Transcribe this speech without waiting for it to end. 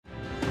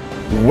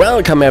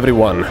Welcome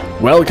everyone,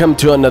 welcome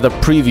to another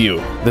preview.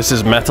 This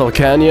is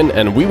MetalCanyon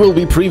and we will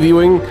be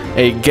previewing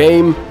a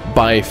game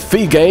by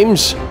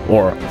Phigames,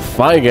 or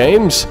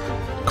Phigames,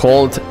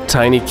 called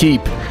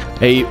TinyKeep,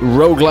 a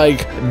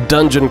roguelike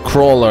dungeon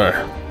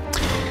crawler.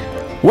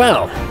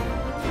 Well,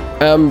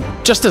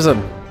 just as a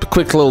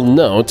quick little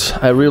note,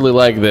 I really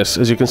like this.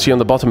 As you can see on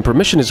the bottom,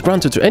 permission is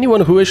granted to anyone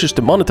who wishes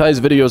to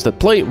monetize videos that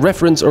play,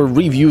 reference, or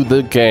review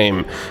the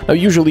game. Now,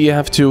 usually you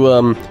have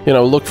to, you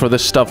know, look for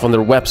this stuff on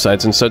their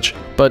websites and such,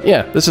 but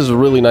yeah, this is a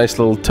really nice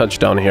little touch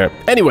down here.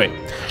 Anyway,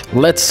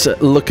 let's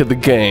look at the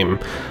game.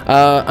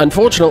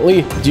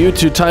 Unfortunately, due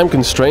to time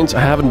constraints, I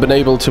haven't been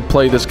able to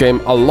play this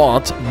game a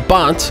lot,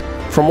 but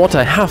from what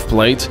I have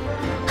played,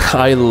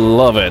 I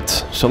love it.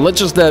 So let's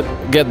just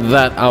get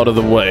that out of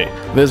the way.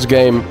 This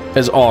game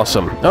is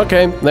awesome.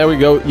 Okay, there we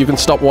go. You can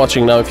stop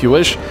watching now if you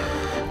wish.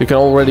 You can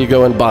already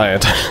go and buy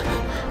it.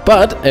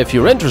 But if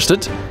you're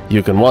interested,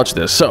 you can watch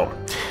this. So,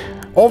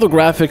 all the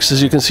graphics,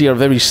 as you can see, are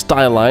very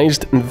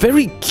stylized and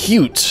very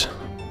cute.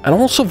 And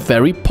also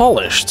very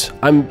polished.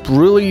 I'm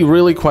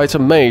really quite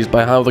amazed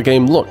by how the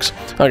game looks.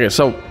 Okay,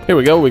 so here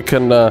we go. We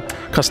can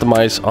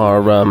customize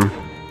our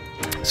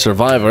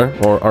survivor,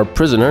 or our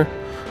prisoner.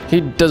 He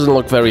doesn't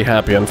look very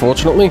happy,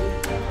 unfortunately.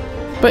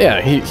 But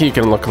yeah, he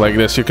can look like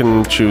this. You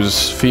can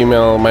choose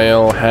female,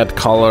 male, head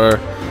color,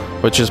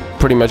 which is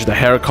pretty much the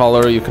hair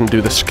color. You can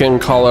do the skin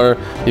color.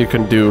 You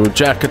can do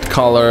jacket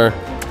color,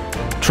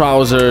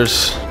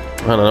 trousers.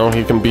 I don't know,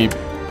 he can be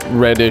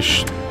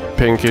reddish,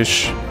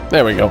 pinkish.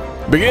 There we go.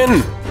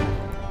 Begin!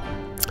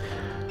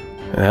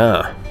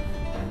 Yeah.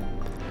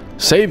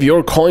 Save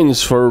your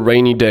coins for a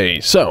rainy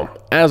day. So,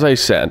 as I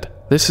said,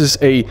 this is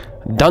a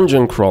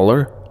dungeon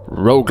crawler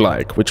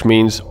roguelike, which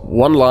means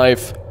one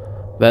life,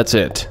 that's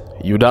it.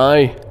 You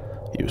die,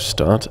 you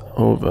start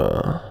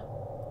over.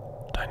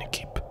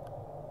 TinyKeep.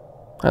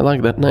 I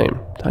like that name,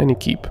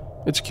 TinyKeep.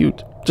 It's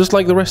cute, just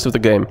like the rest of the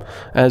game,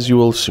 as you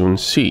will soon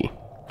see.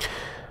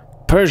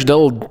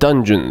 Perjdal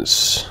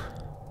Dungeons.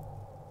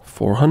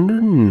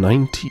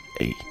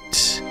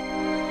 498.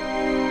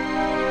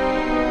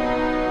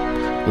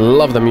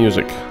 Love the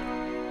music.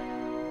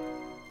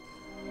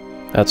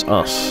 That's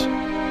us.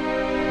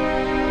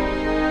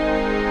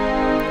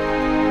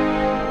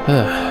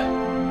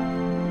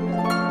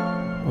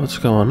 What's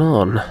going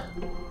on?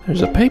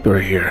 There's a paper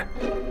here.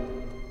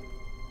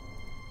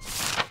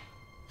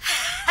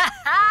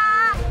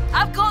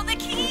 I've got the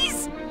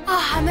keys!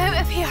 Oh, I'm out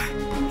of here.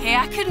 Hey,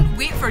 I couldn't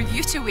wait for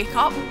you to wake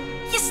up.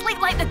 You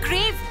sleep like the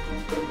grave.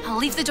 I'll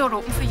leave the door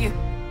open for you.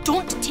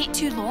 Don't take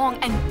too long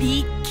and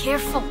be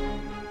careful.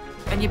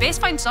 And you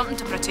best find something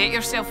to protect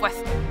yourself with,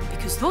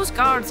 because those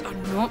guards are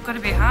not going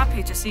to be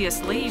happy to see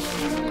us leave.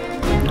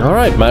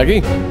 Alright, Maggie.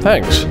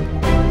 Thanks.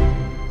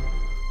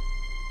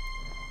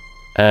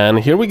 And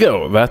here we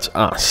go, that's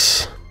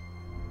us.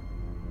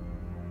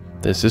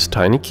 This is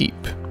TinyKeep.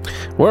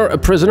 We're a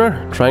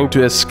prisoner trying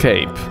to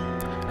escape.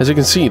 As you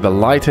can see, the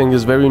lighting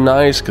is very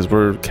nice, because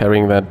we're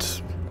carrying that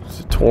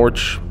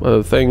torch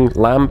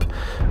lamp.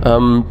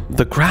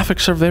 The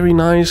graphics are very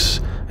nice.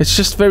 It's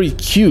just very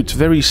cute,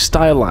 very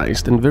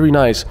stylized, and very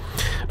nice.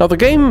 Now, the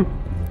game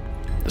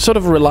sort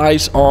of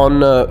relies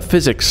on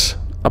physics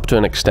up to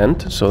an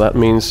extent, so that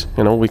means,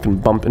 you know, we can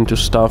bump into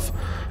stuff.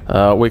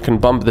 We can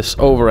bump this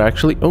over,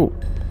 actually.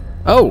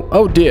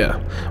 Oh dear.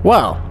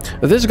 Well,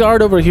 this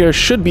guard over here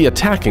should be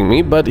attacking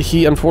me, but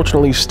he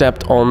unfortunately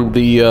stepped on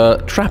the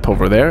trap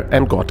over there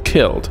and got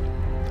killed.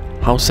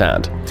 How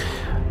sad.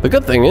 The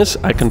good thing is,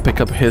 I can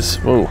pick up his...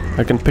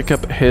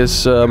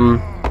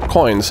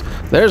 coins.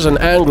 There's an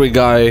angry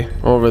guy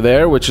over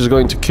there, which is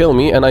going to kill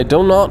me, and I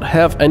do not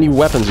have any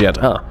weapons yet.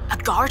 A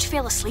guard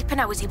fell asleep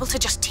and I was able to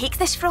just take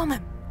this from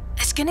him.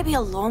 It's gonna be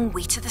a long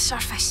way to the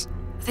surface.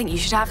 I think you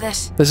should have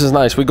this. This is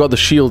nice. We got the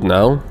shield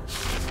now.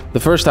 The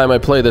first time I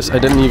played this, I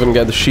didn't even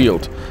get the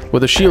shield.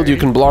 With the shield, you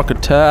can block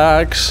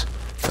attacks.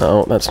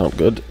 Oh, that's not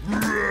good.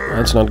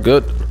 That's not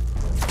good.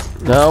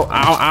 No.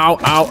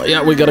 Ow.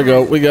 Yeah, we gotta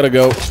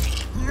go.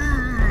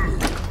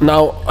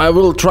 Now, I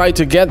will try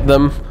to get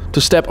them to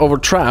step over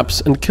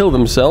traps and kill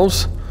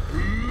themselves.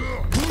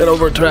 Get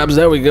over traps.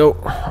 There we go.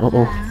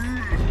 Uh-oh.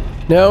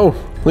 No.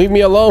 Leave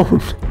me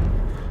alone.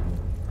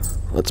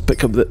 Let's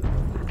pick up the...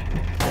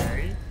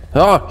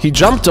 Oh, he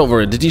jumped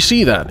over it. Did you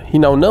see that? He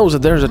now knows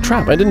that there's a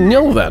trap. I didn't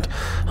know that.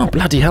 Oh,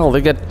 bloody hell.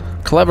 They get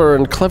cleverer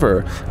and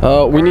cleverer.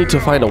 We need to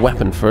find a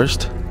weapon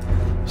first.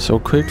 So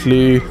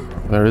quickly.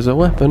 There is a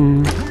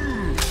weapon.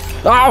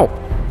 Ow!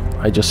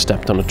 I just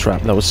stepped on a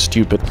trap. That was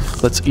stupid.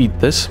 Let's eat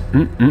this.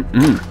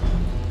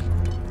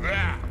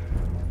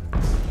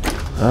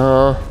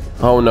 Oh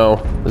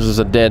no. This is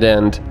a dead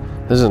end.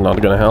 This is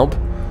not gonna help.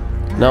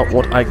 Now,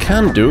 what I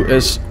can do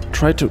is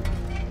try to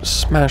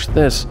smash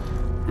this.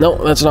 No,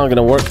 that's not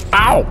gonna work.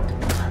 Ow!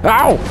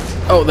 Ow!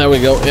 Oh, there we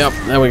go. Yep,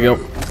 there we go.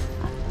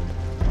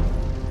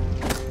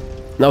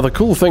 Now, the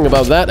cool thing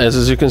about that is,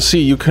 as you can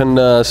see, you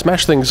can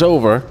smash things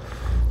over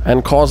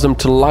and cause them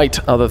to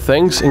light other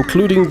things,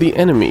 including the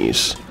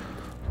enemies.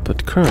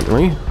 But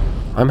currently,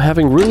 I'm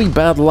having really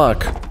bad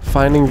luck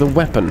finding the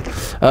weapon.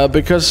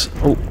 Because...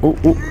 Oh,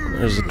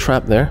 there's a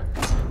trap there.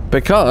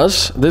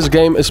 Because this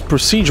game is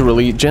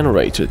procedurally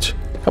generated.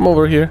 Come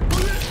over here.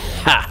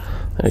 Ha!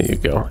 There you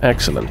go.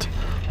 Excellent.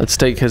 Let's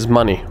take his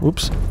money.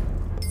 Oops.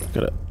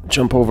 Gotta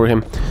jump over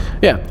him.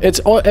 Yeah,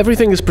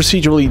 everything is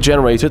procedurally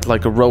generated,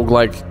 like a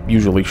roguelike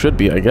usually should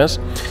be, I guess.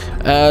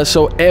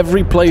 So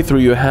every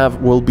playthrough you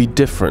have will be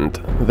different.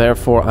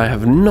 Therefore, I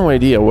have no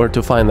idea where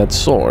to find that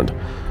sword.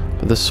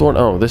 But the sword...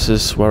 Oh, this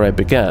is where I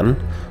began.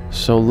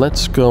 So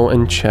let's go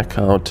and check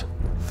out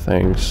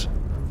things.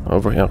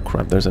 Over here. Oh,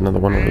 crap, there's another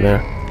one over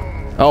there.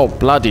 Oh,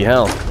 bloody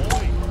hell.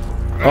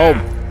 Oh.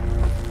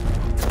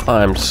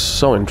 I'm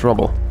so in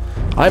trouble.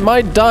 I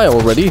might die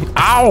already.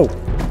 Ow!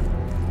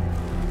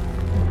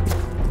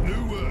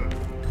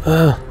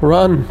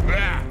 Run.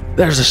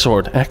 There's a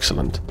sword.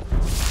 Excellent.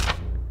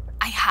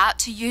 I had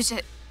to use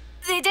it.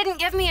 They didn't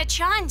give me a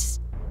chance.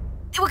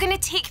 They were going to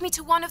take me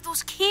to one of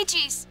those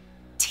cages.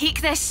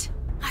 Take this.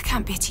 I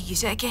can't bear to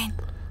use it again.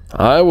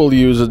 I will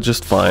use it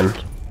just fine.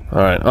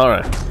 Alright,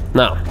 alright.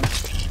 Now.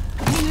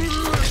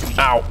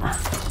 Ow.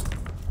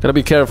 Gotta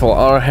be careful.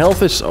 Our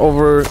health is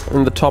over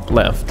in the top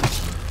left.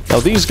 Now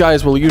these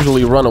guys will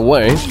usually run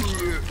away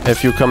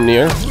if you come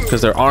near,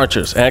 because they're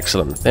archers.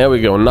 Excellent. There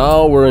we go.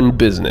 Now we're in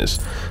business.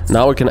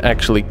 Now we can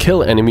actually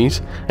kill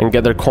enemies and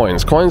get their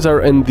coins. Coins are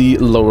in the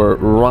lower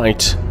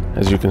right,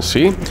 as you can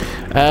see.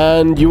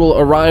 And you will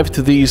arrive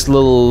to these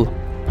little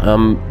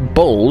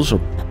bowls,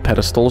 or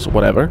pedestals,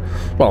 whatever.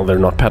 Well, they're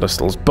not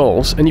pedestals,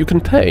 bowls, and you can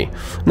pay.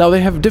 Now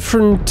they have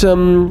different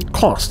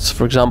costs.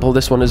 For example,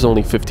 this one is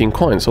only 15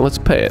 coins, so let's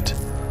pay it.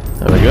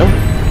 There we go.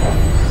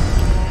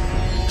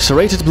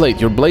 Serrated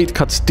blade. Your blade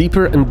cuts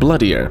deeper and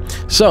bloodier.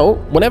 So,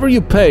 whenever you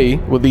pay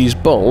with these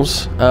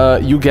bowls,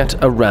 you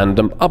get a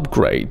random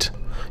upgrade.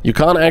 You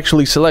can't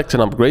actually select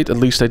an upgrade, at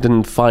least I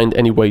didn't find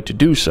any way to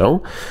do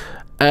so.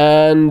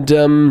 And,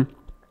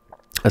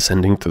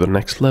 ascending to the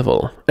next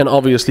level. And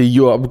obviously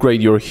you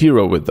upgrade your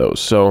hero with those.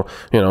 So,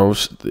 you know,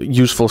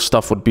 useful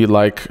stuff would be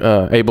like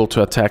able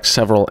to attack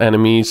several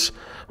enemies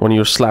when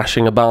you're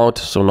slashing about,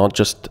 so not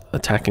just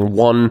attacking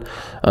one.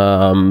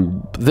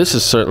 This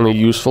is certainly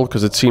useful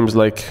because it seems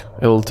like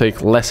it'll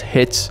take less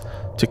hits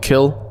to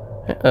kill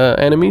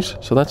enemies,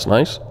 so that's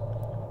nice.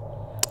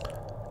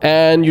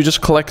 And you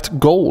just collect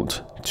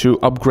gold to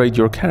upgrade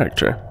your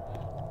character.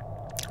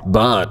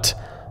 But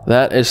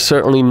that is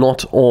certainly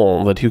not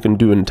all that you can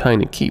do in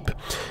TinyKeep.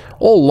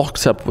 All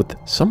locked up with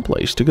some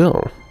place to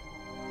go.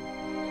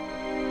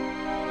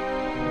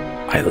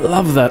 I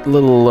love that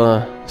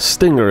little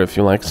stinger, if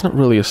you like. It's not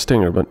really a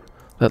stinger, but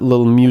that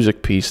little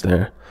music piece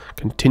there.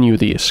 Continue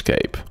the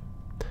escape.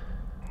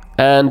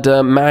 And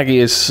Maggie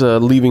is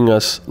leaving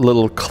us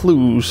little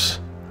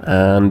clues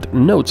and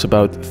notes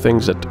about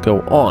things that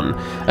go on.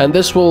 And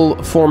this will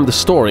form the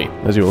story,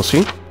 as you will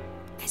see.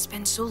 It's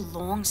been so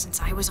long since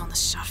I was on the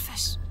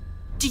surface.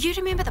 Do you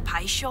remember the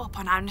pie shop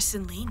on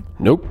Arneson Lane?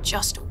 Nope.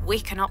 Just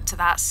waking up to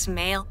that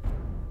smell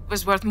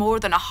was worth more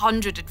than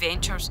 100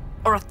 adventures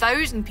or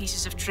 1,000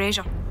 pieces of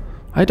treasure.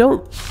 I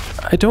don't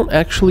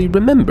actually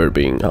remember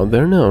being out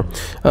there, no.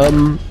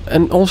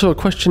 And also a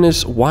question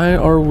is, why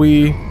are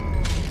we...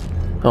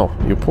 Oh,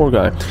 you poor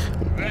guy.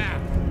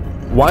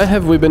 Why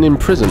have we been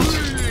imprisoned?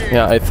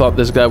 Yeah, I thought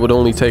this guy would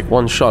only take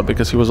one shot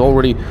because he was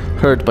already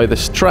hurt by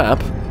this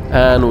trap,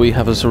 and we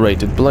have a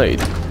serrated blade.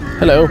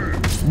 Hello.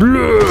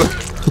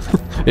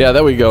 Yeah,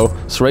 there we go.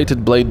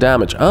 Serrated blade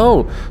damage.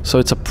 Oh, so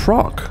it's a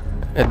proc.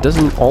 It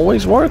doesn't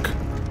always work,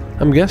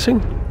 I'm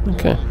guessing?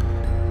 Okay.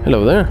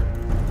 Hello there.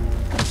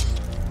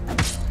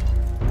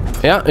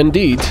 Yeah,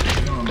 indeed.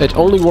 It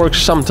only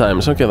works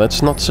sometimes. Okay,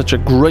 that's not such a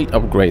great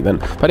upgrade then.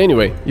 But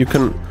anyway, you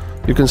can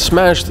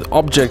smash the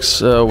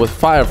objects with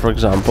fire, for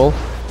example,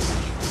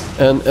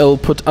 and it'll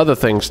put other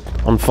things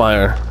on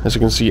fire. As you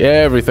can see,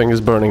 everything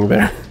is burning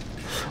there,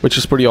 which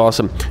is pretty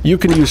awesome. You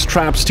can use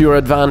traps to your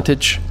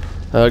advantage.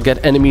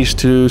 Get enemies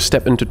to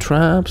step into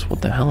traps.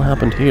 What the hell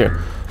happened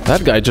here?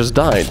 That guy just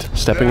died,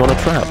 stepping on a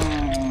trap.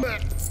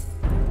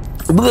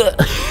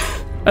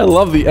 I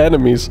love the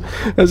enemies.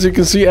 As you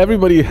can see,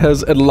 everybody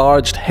has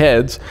enlarged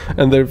heads,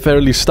 and they're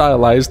fairly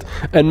stylized,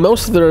 and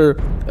most of their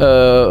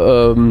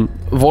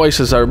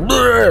voices are...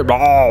 Oi!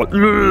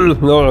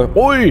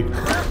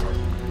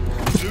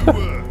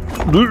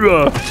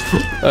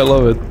 I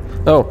love it.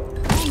 Oh,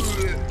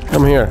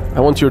 come here. I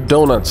want your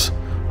donuts.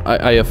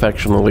 I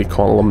affectionately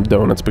call them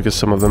donuts because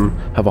some of them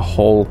have a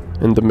hole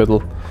in the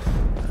middle.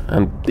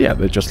 And yeah,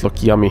 they just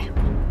look yummy.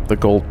 The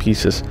gold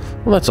pieces.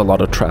 Well, that's a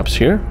lot of traps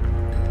here.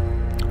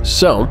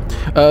 So,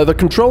 the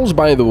controls,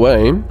 by the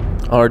way,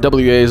 are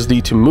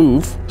WASD to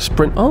move,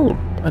 sprint... Oh,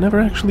 I never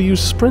actually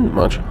used sprint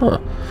much, huh?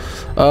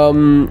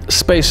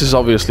 Space is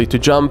obviously to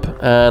jump,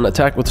 and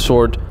attack with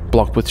sword,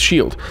 block with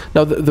shield.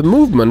 Now, the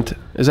movement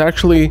is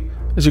actually...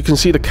 As you can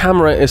see, the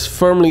camera is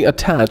firmly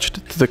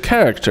attached to the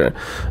character.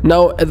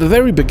 Now, at the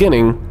very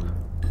beginning,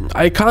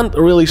 I can't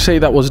really say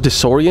that was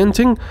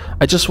disorienting.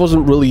 I just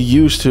wasn't really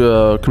used to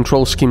a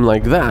control scheme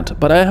like that.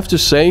 But I have to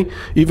say,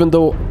 even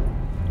though,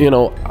 you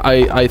know,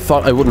 I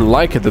thought I wouldn't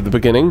like it at the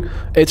beginning,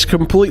 it's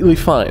completely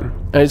fine.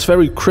 And it's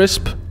very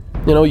crisp,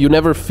 You know, you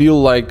never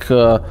feel like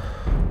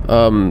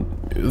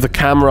the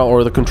camera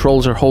or the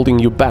controls are holding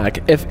you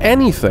back. If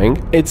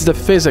anything, it's the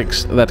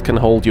physics that can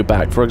hold you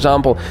back. For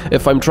example,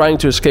 if I'm trying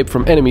to escape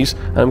from enemies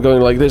and I'm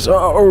going like this,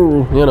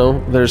 oh, you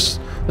know, there's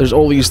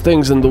all these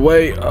things in the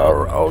way,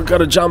 oh,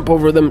 gotta jump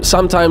over them.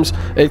 Sometimes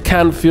it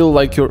can feel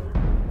like you're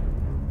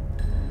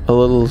a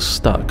little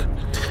stuck.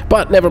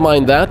 But never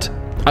mind that.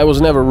 I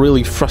was never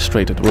really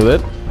frustrated with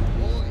it.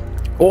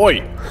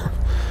 Oi!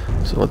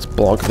 So let's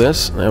block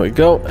this. There we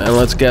go. And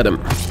let's get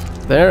him.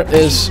 There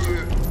is...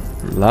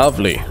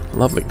 Lovely.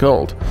 Lovely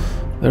gold.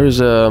 There is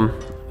a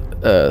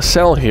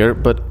cell here,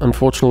 but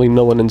unfortunately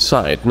no one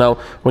inside. Now,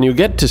 when you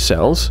get to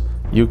cells,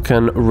 you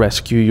can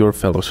rescue your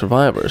fellow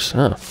survivors.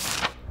 Huh.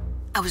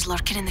 I was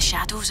lurking in the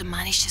shadows and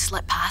managed to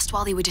slip past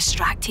while they were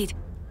distracted.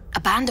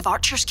 A band of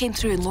archers came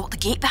through and locked the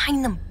gate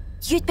behind them.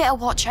 You'd better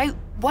watch out.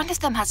 One of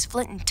them has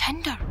flint and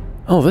tinder.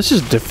 Oh, this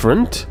is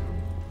different.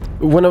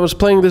 When I was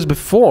playing this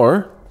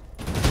before...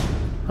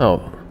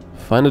 Oh,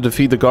 find and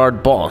defeat the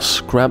guard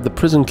boss. Grab the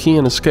prison key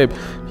and escape.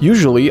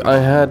 Usually I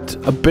had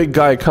a big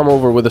guy come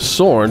over with a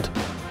sword.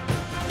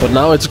 But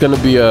now it's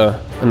gonna be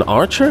an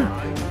archer?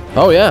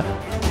 Oh yeah.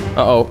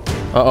 Uh-oh.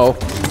 Uh-oh.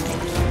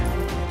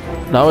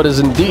 Now it is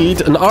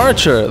indeed an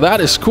archer. That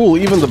is cool.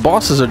 Even the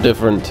bosses are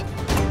different.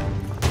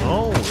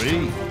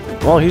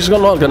 Well, he's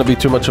not gonna be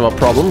too much of a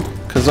problem,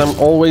 because I'm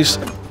always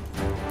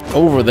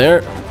over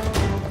there.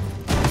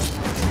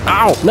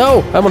 Ow!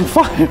 No! I'm on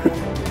fire!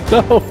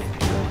 No!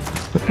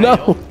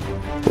 No!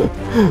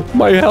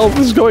 My health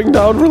is going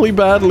down really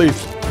badly.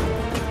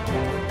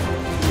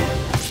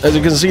 As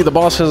you can see, the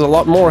boss has a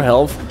lot more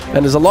health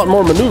and is a lot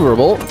more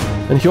maneuverable,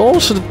 and he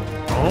also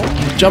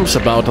jumps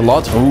about a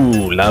lot.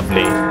 Ooh,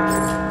 lovely.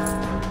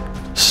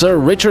 Sir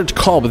Richard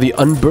Cobb, the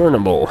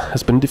Unburnable,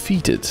 has been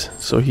defeated,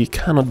 so he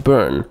cannot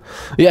burn.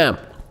 Yeah,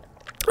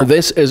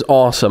 this is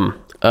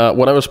awesome.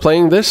 When I was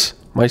playing this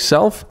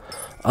myself,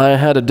 I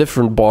had a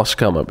different boss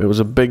come up. It was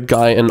a big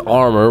guy in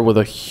armor with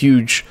a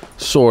huge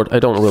sword. I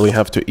don't really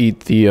have to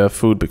eat the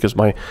food because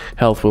my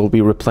health will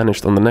be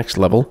replenished on the next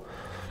level.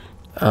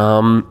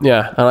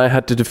 Yeah, and I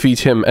had to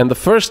defeat him. And the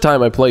first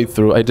time I played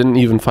through, I didn't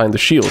even find the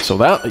shield. So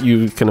that,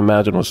 you can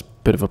imagine, was a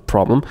bit of a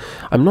problem.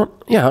 I'm not...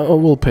 Yeah, I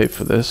will pay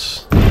for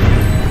this.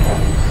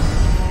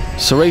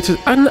 Serrated...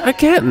 And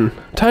again!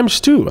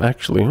 ×2,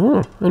 actually.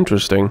 Oh,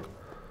 interesting.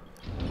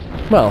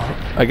 Well,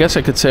 I guess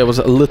I could say I was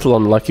a little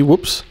unlucky.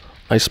 Whoops.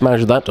 I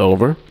smashed that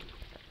over.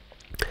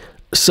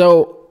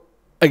 So,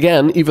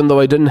 again, even though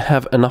I didn't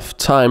have enough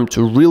time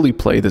to really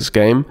play this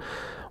game,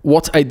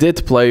 what I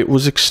did play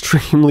was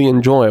extremely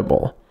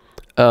enjoyable.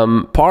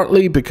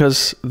 Partly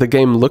because the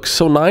game looks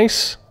so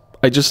nice.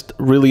 I just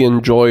really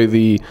enjoy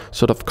the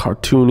sort of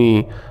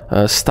cartoony,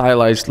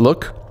 stylized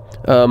look.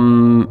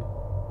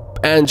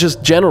 And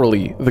just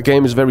generally, the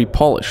game is very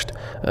polished.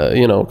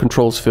 You know,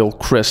 controls feel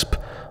crisp.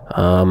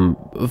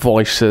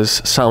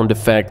 Voices, sound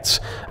effects,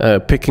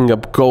 picking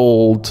up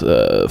gold,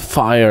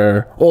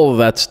 fire, all of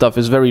that stuff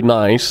is very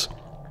nice.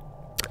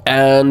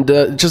 And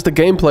just the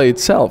gameplay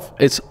itself,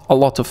 it's a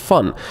lot of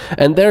fun.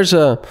 And there's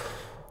a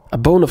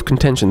bone of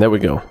contention. There we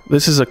go.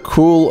 This is a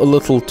cool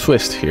little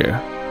twist here.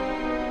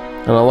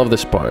 And I love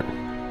this part.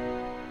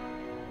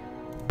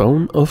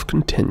 Bone of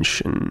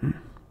contention.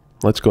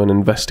 Let's go and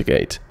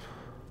investigate.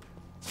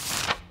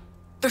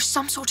 There's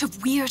some sort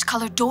of weird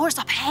coloured doors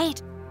up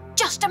ahead.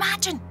 Just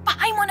imagine,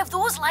 behind one of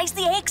those lies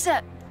the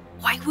exit.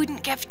 I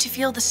wouldn't give to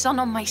feel the sun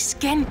on my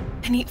skin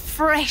and eat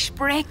fresh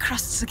bread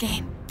crusts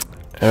again.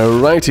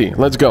 Alrighty,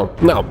 let's go.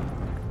 Now,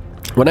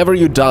 whenever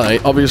you die,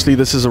 obviously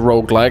this is a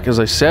roguelike, as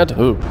I said.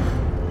 Ooh,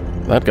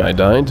 that guy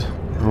died.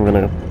 I'm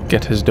gonna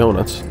get his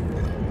donuts.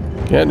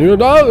 Can you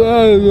die?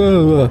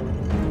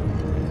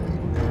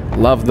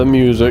 Love the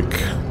music.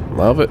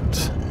 Love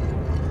it.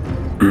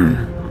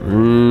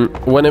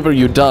 Whenever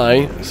you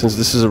die, since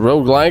this is a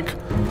roguelike,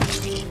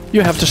 you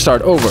have to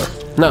start over.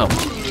 Now,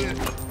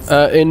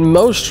 in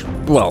most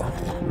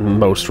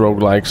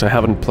roguelikes, I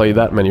haven't played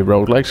that many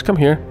roguelikes. Come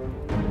here.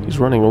 He's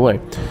running away.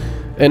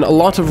 In a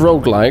lot of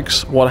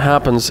roguelikes, what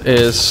happens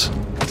is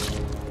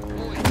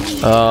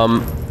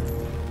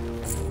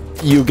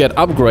you get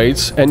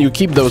upgrades, and you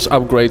keep those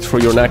upgrades for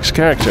your next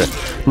character.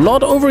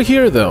 Not over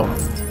here, though.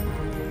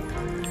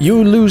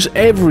 You lose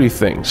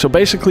everything. So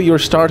basically, you're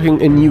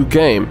starting a new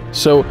game.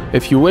 So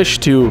if you wish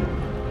to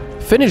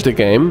finish the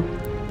game,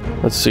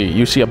 let's see,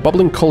 you see a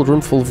bubbling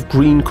cauldron full of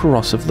green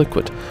corrosive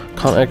liquid.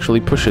 Can't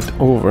actually push it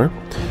over.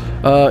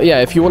 Yeah,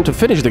 if you want to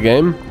finish the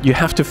game, you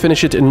have to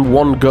finish it in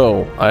one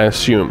go, I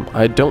assume.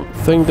 I don't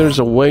think there's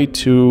a way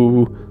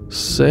to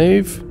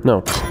save.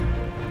 No.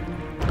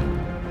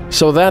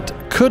 So that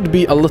could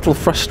be a little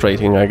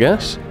frustrating, I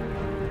guess.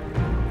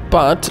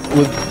 But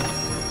with...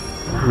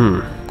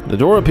 The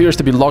door appears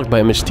to be locked by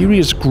a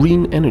mysterious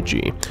green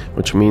energy,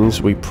 which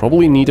means we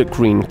probably need a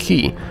green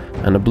key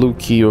and a blue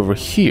key over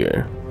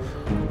here.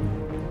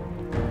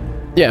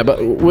 Yeah,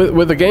 but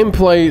with the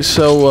gameplay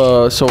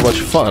so much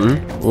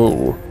fun,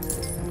 ooh,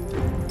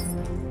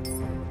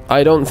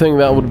 I don't think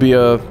that would be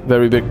a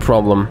very big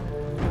problem.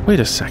 Wait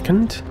a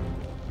second.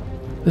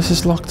 This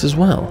is locked as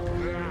well.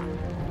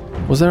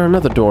 Was there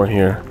another door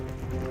here?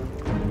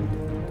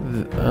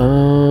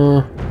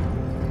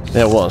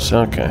 There was,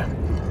 okay.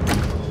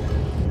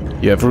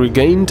 You have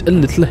regained a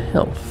little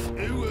health.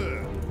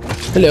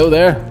 Hello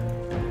there.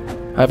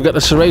 I've got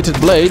a serrated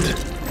blade.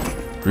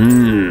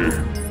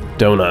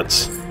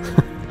 Donuts.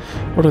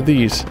 What are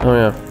these? Oh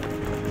yeah.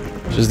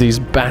 Just these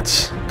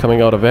bats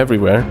coming out of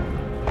everywhere.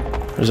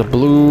 There's a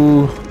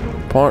blue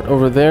part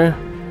over there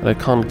that I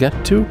can't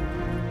get to.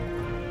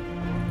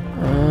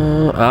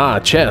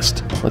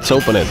 Chest. Let's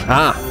open it.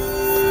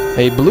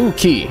 A blue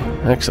key.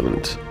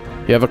 Excellent.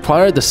 You have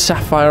acquired the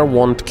sapphire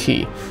wand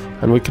key,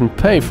 and we can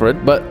pay for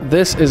it, but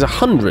this is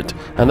 100,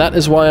 and that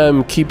is why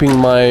I'm keeping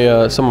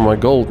my some of my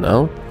gold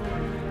now.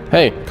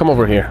 Hey, come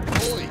over here.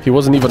 He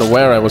wasn't even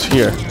aware I was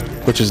here,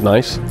 which is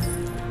nice.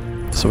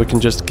 So we can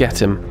just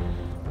get him.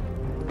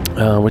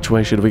 Which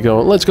way should we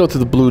go? Let's go to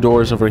the blue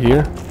doors over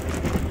here.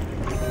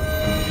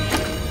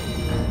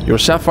 Your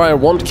sapphire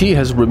wand key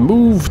has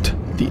removed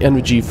the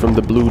energy from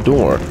the blue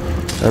door.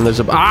 And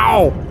there's a...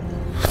 Ow!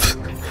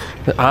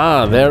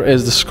 There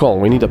is the skull.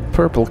 We need a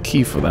purple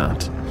key for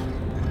that.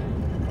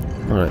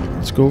 Alright,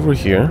 let's go over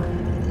here.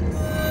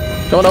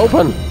 Come on,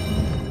 open!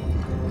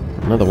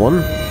 Another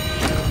one.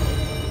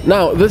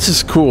 Now, this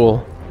is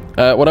cool.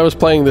 When I was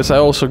playing this, I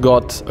also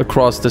got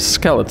across this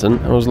skeleton.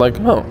 I was like,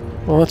 oh,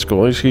 well, that's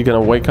cool. Is he gonna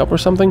wake up or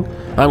something?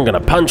 I'm gonna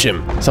punch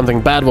him.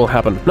 Something bad will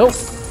happen. Nope!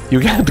 You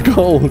get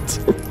gold!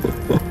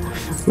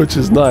 Which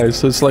is nice.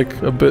 So it's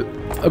like a bit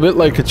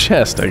like a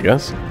chest, I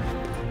guess.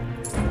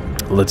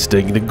 Let's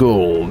take the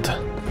gold.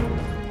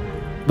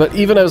 But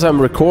even as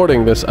I'm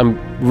recording this, I'm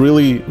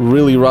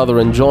really rather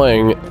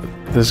enjoying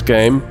this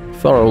game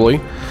thoroughly.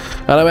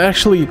 And I'm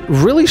actually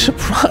really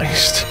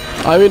surprised.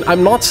 I mean,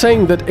 I'm not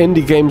saying that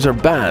indie games are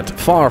bad.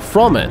 Far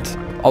from it.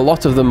 A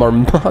lot of them are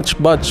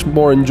much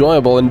more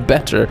enjoyable and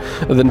better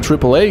than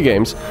AAA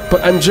games.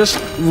 But I'm just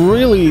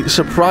really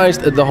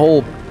surprised at the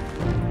whole...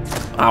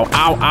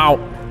 Ow.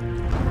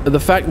 The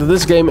fact that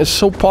this game is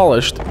so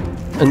polished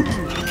and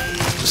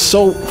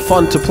so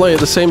fun to play at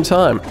the same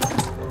time.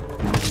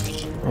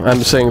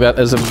 I'm saying that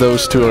as if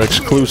those two are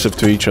exclusive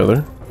to each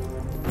other,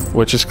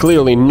 which is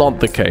clearly not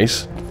the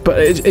case. But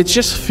it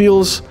just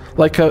feels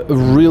like a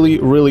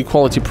really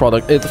quality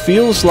product. It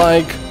feels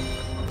like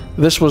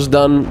this was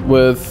done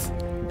with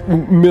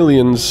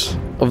millions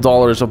of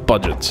dollars of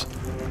budgets.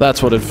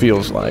 That's what it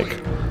feels like.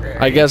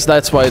 I guess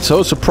that's why it's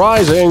so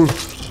surprising.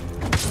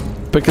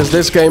 Because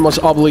this game was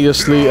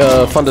obviously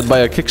funded by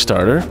a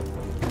Kickstarter.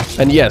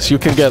 And yes, you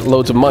can get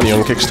loads of money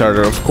on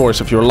Kickstarter, of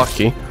course, if you're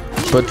lucky.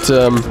 But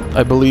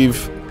I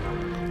believe,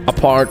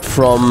 apart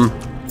from...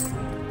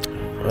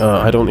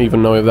 I don't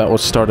even know if that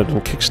was started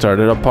on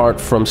Kickstarter. Apart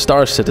from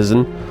Star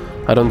Citizen,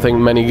 I don't think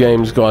many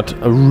games got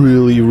a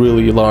really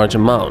large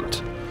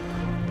amount.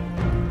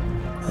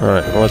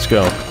 Alright, well, let's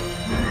go.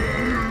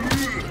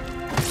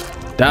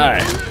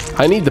 Die!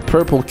 I need the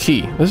purple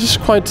key. This is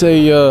quite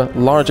a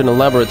large and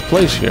elaborate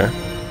place here.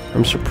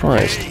 I'm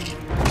surprised.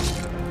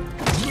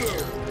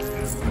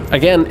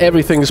 Again,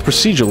 everything is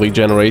procedurally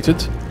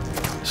generated.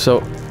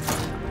 So,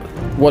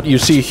 what you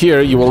see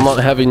here, you will not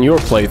have in your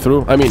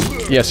playthrough. I mean,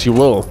 yes, you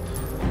will.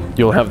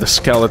 You'll have the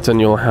skeleton,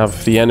 you'll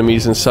have the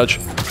enemies and such.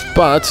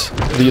 But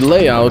the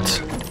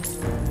layout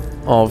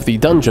of the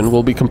dungeon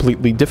will be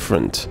completely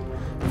different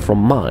from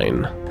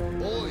mine.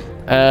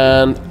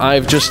 And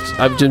I've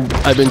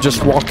been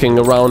just walking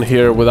around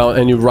here without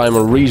any rhyme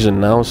or reason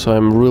now, so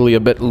I'm really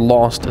a bit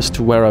lost as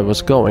to where I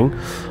was going.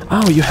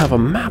 Oh, you have a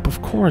map,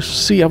 of course.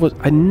 See,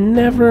 I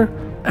never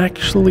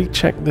actually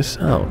checked this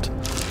out.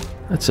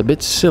 That's a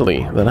bit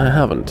silly that I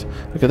haven't.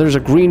 Okay, there's a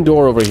green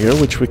door over here,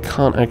 which we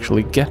can't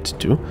actually get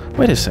to.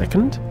 Wait a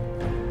second.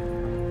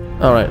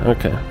 Alright,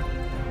 okay.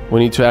 We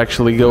need to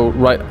actually go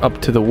right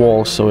up to the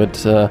wall so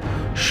it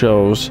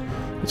shows.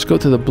 Let's go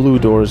to the blue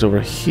doors over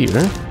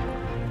here.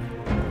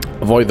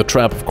 Avoid the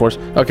trap, of course.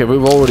 Okay,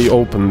 we've already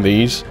opened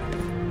these.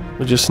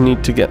 We just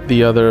need to get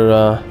the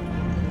other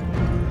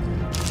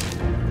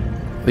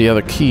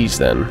keys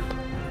then.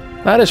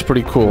 That is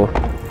pretty cool.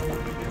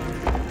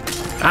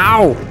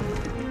 Ow!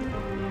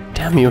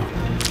 Damn you.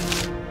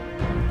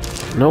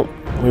 Nope,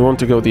 we want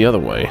to go the other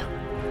way.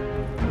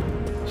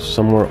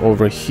 Somewhere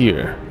over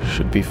here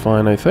should be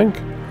fine, I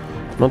think.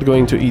 Not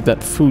going to eat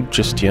that food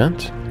just yet.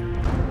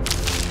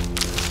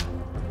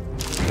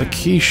 The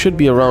key should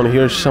be around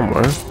here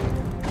somewhere.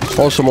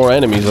 Also more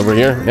enemies over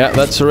here. Yeah,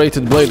 that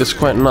serrated blade is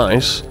quite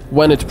nice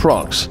when it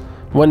procs.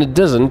 When it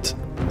doesn't,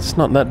 it's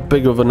not that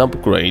big of an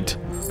upgrade,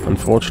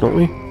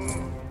 unfortunately.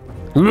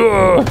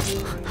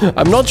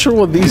 I'm not sure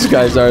what these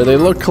guys are. They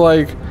look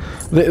like...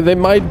 They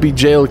might be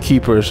jail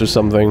keepers or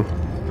something.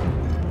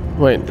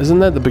 Wait, isn't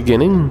that the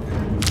beginning?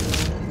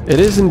 It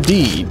is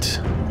indeed.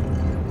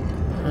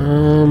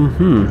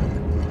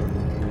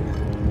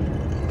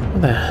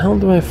 Where the hell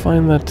do I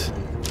find that?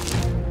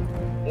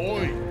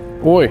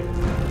 Oi!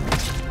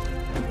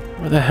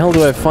 Where the hell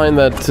do I find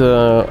that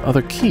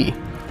other key?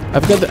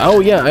 I've got the... Oh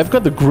yeah, I've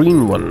got the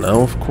green one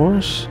now, of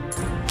course.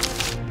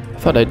 I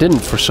thought I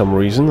didn't for some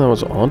reason. That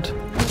was odd.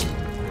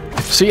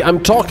 See, I'm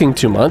talking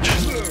too much.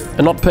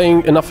 and not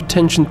paying enough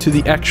attention to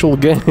the actual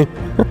game.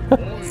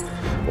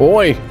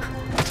 Oi!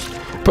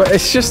 But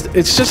it's just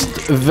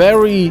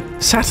very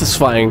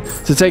satisfying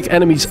to take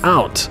enemies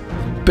out,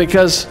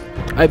 because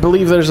I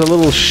believe there's a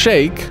little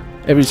shake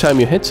every time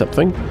you hit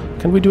something.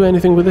 Can we do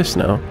anything with this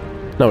now?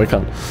 No, we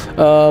can't.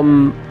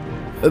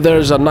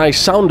 There's a nice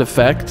sound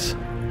effect,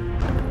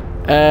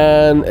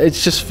 and it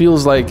just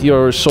feels like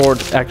your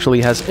sword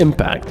actually has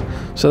impact.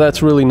 So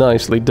that's really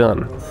nicely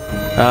done.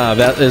 Ah,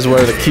 that is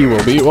where the key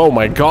will be. Oh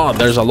my god,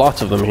 there's a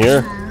lot of them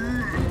here.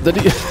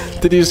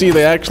 Did you see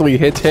they actually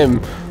hit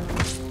him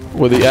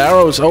with the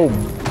arrows? Oh,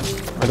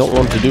 I don't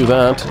want to do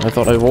that. I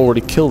thought I've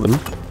already killed him.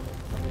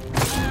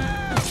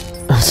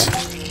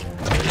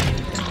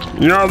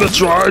 Yeah, that's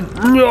right.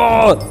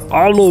 Yeah,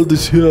 Arnold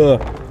is here.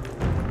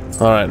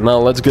 Alright, now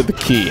let's get the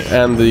key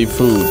and the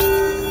food.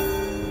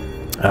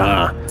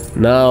 Ah,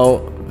 now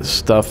the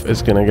stuff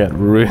is gonna get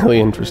really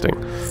interesting.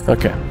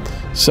 Okay,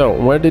 so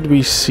where did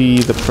we see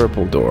the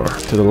purple door?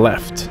 To the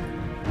left.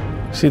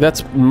 See,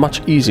 that's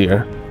much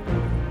easier.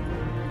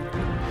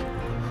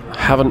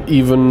 Haven't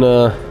even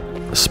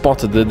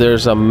spotted that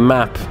there's a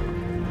map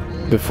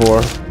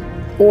before.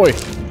 Oi!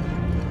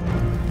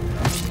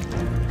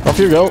 Off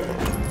you go.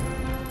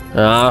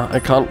 Ah, I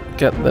can't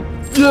get that.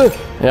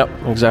 Yep,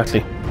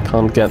 exactly.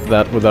 Can't get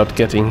that without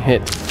getting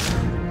hit.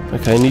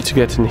 Okay, I need to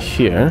get in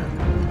here.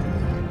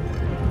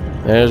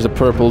 There's the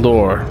purple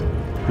door.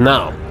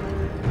 Now,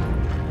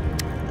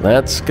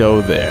 let's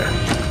go there.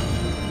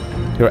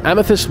 Your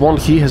amethyst wand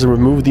key has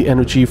removed the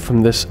energy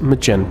from this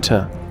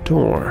magenta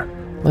door.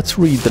 Let's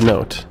read the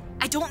note.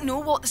 I don't know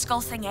what the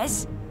skull thing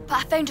is, but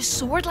I found a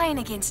sword lying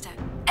against it.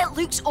 It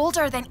looks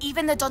older than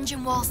even the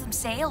dungeon walls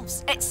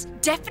themselves. It's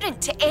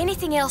different to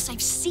anything else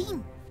I've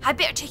seen. I'd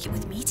better take it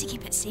with me to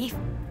keep it safe.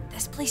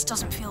 This place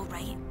doesn't feel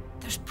right.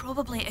 There's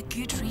probably a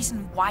good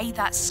reason why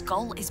that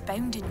skull is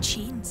bound in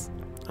chains.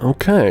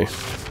 Okay,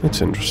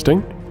 that's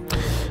interesting.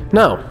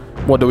 Now,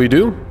 what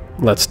do?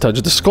 Let's touch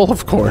the skull,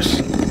 of course.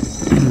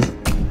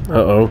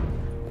 Uh-oh.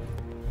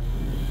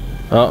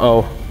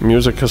 Uh-oh,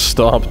 music has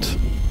stopped.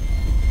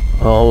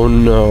 Oh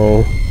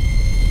no.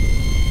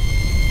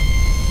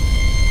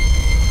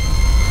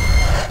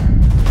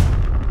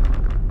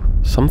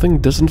 Something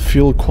doesn't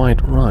feel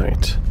quite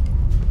right.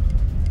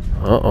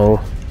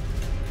 Uh-oh.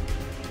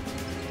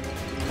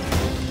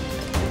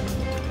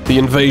 The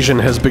invasion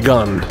has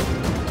begun.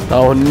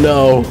 Oh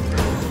no.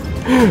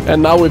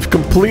 And now we've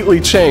completely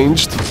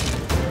changed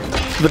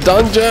the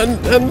dungeon,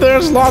 and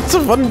there's lots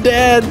of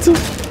undead.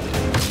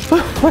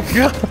 Oh my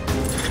god.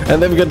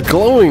 And they've got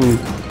glowing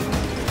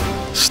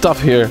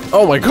stuff here.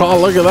 Oh my god,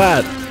 look at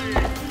that.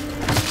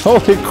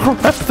 Holy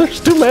crap, there's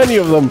too many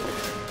of them.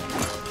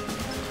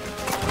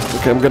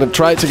 Okay, I'm gonna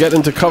try to get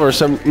into cover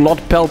so I'm not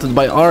pelted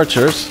by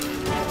archers.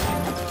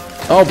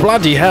 Oh,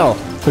 bloody hell.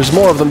 There's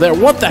more of them there.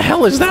 What the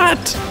hell is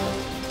that?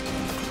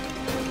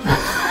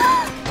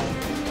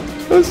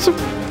 That's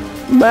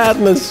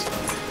madness.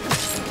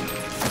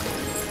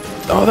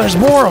 Oh, there's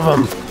more of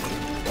them.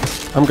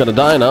 I'm gonna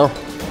die now.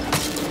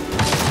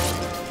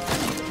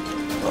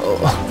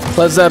 Oh,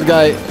 let's that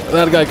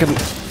guy can...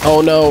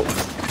 Oh no.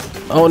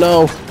 Oh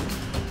no.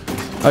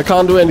 I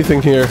can't do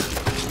anything here.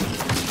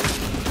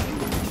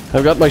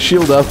 I've got my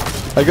shield up.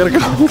 I gotta go.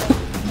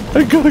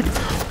 I gotta...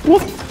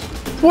 What?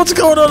 What's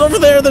going on over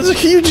there? There's a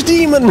huge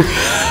demon!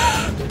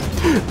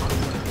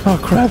 Oh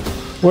crap.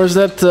 Where's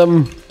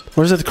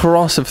that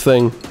corrosive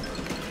thing?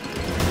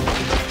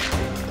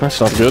 That's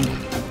not good.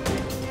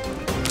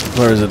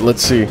 Where is it?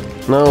 Let's see.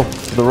 No,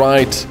 to the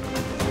right.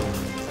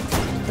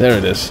 There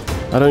it is.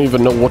 I don't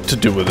even know what to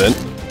do with it.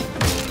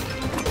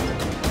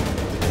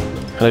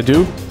 Can I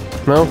do?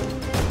 No?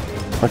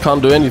 I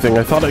can't do anything.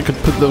 I thought I could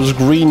put those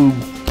green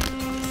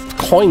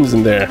coins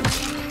in there.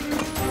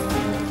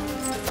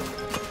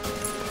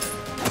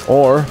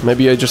 Or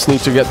maybe I just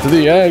need to get to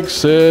the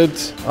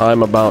exit.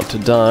 I'm about to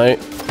die.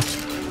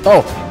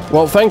 Oh,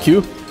 well, thank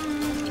you.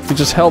 You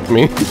just helped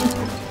me.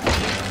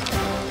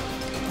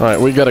 Alright,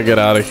 we gotta get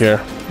out of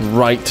here.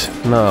 Right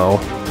now.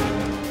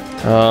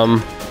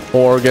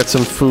 Or get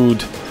some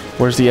food.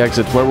 Where's the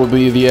exit? Where will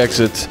be the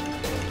exit?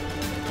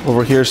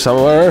 Over here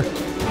somewhere?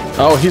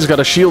 Oh, he's got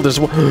a shield as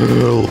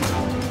well.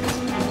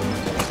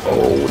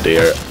 Oh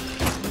dear.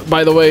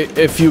 By the way,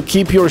 if you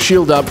keep your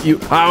shield up, you...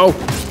 Ow!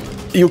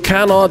 You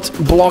cannot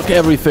block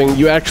everything.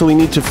 You actually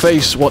need to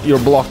face what you're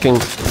blocking.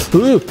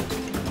 Ooh,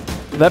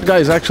 that guy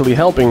is actually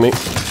helping me.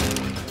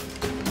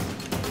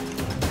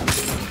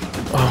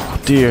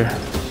 Oh dear.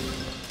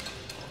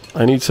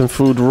 I need some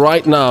food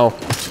right now.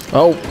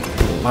 Oh,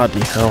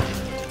 bloody hell.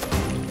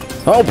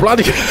 Oh,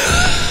 bloody...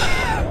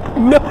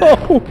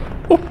 No!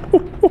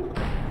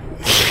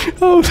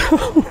 Oh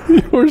no,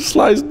 you were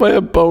sliced by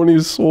a bony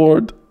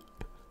sword.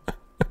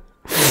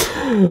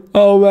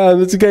 Oh man,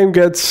 this game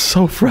gets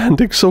so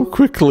frantic so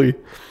quickly.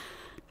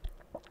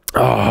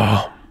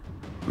 Oh,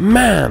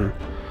 man.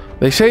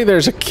 They say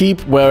there's a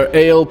keep where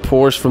ale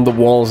pours from the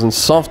walls and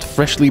soft,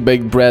 freshly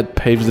baked bread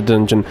paves the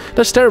dungeon.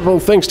 That's terrible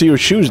thanks to your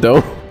shoes,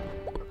 though.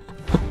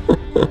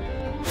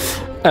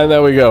 And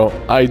there we go.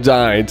 I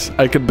died.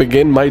 I could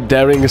begin my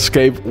daring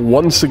escape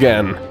once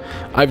again.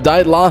 I've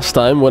died last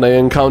time when I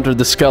encountered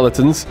the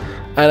skeletons,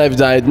 and I've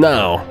died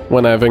now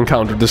when I've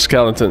encountered the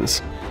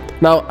skeletons.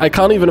 Now, I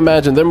can't even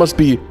imagine, there must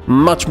be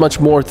much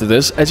more to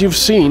this. As you've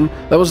seen,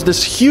 there was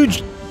this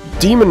huge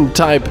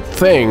demon-type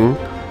thing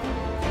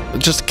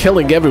just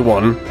killing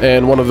everyone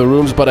in one of the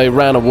rooms, but I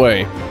ran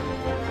away.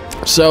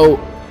 So,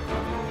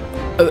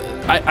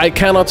 I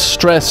cannot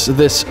stress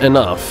this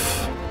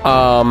enough.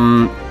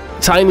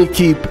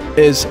 TinyKeep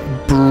is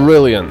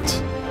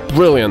brilliant.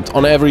 Brilliant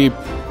on every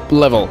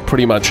level,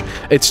 pretty much.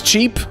 It's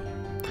cheap,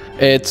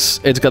 it's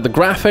got the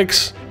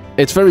graphics,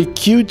 it's very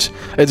cute,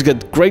 it's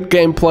got great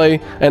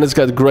gameplay, and it's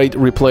got great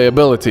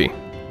replayability.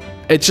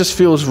 It just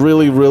feels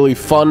really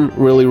fun,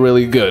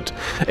 really good.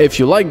 If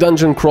you like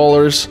dungeon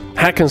crawlers,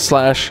 hack and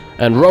slash,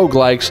 and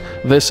roguelikes,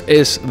 this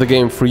is the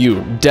game for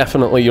you.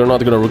 Definitely, you're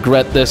not gonna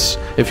regret this.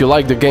 If you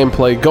like the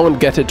gameplay, go and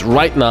get it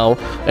right now.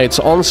 It's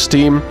on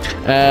Steam,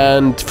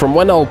 and from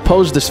when I'll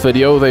post this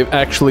video, they've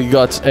actually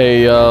got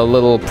a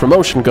little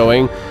promotion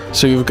going.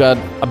 So you've got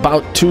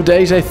about 2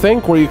 days, I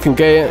think, where you can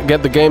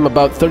get the game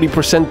about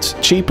 30%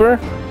 cheaper.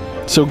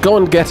 So go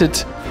and get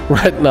it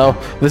right now.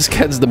 This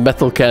gets the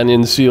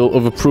MetalCanyon seal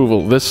of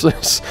approval. This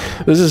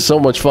is so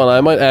much fun.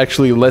 I might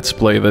actually let's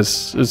play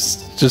this. It's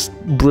just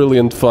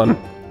brilliant fun.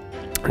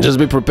 Just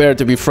be prepared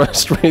to be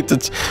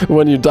frustrated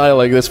when you die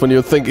like this, when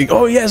you're thinking,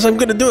 oh yes, I'm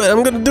gonna do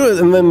it,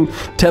 and then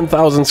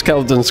 10,000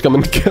 skeletons come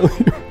and kill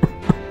you.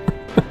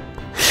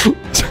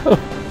 So,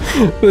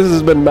 this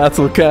has been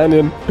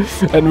MetalCanyon,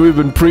 and we've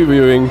been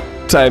previewing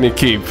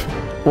TinyKeep.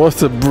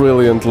 What a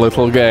brilliant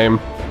little game.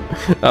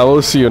 I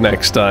will see you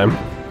next time.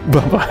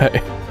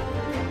 Bye-bye.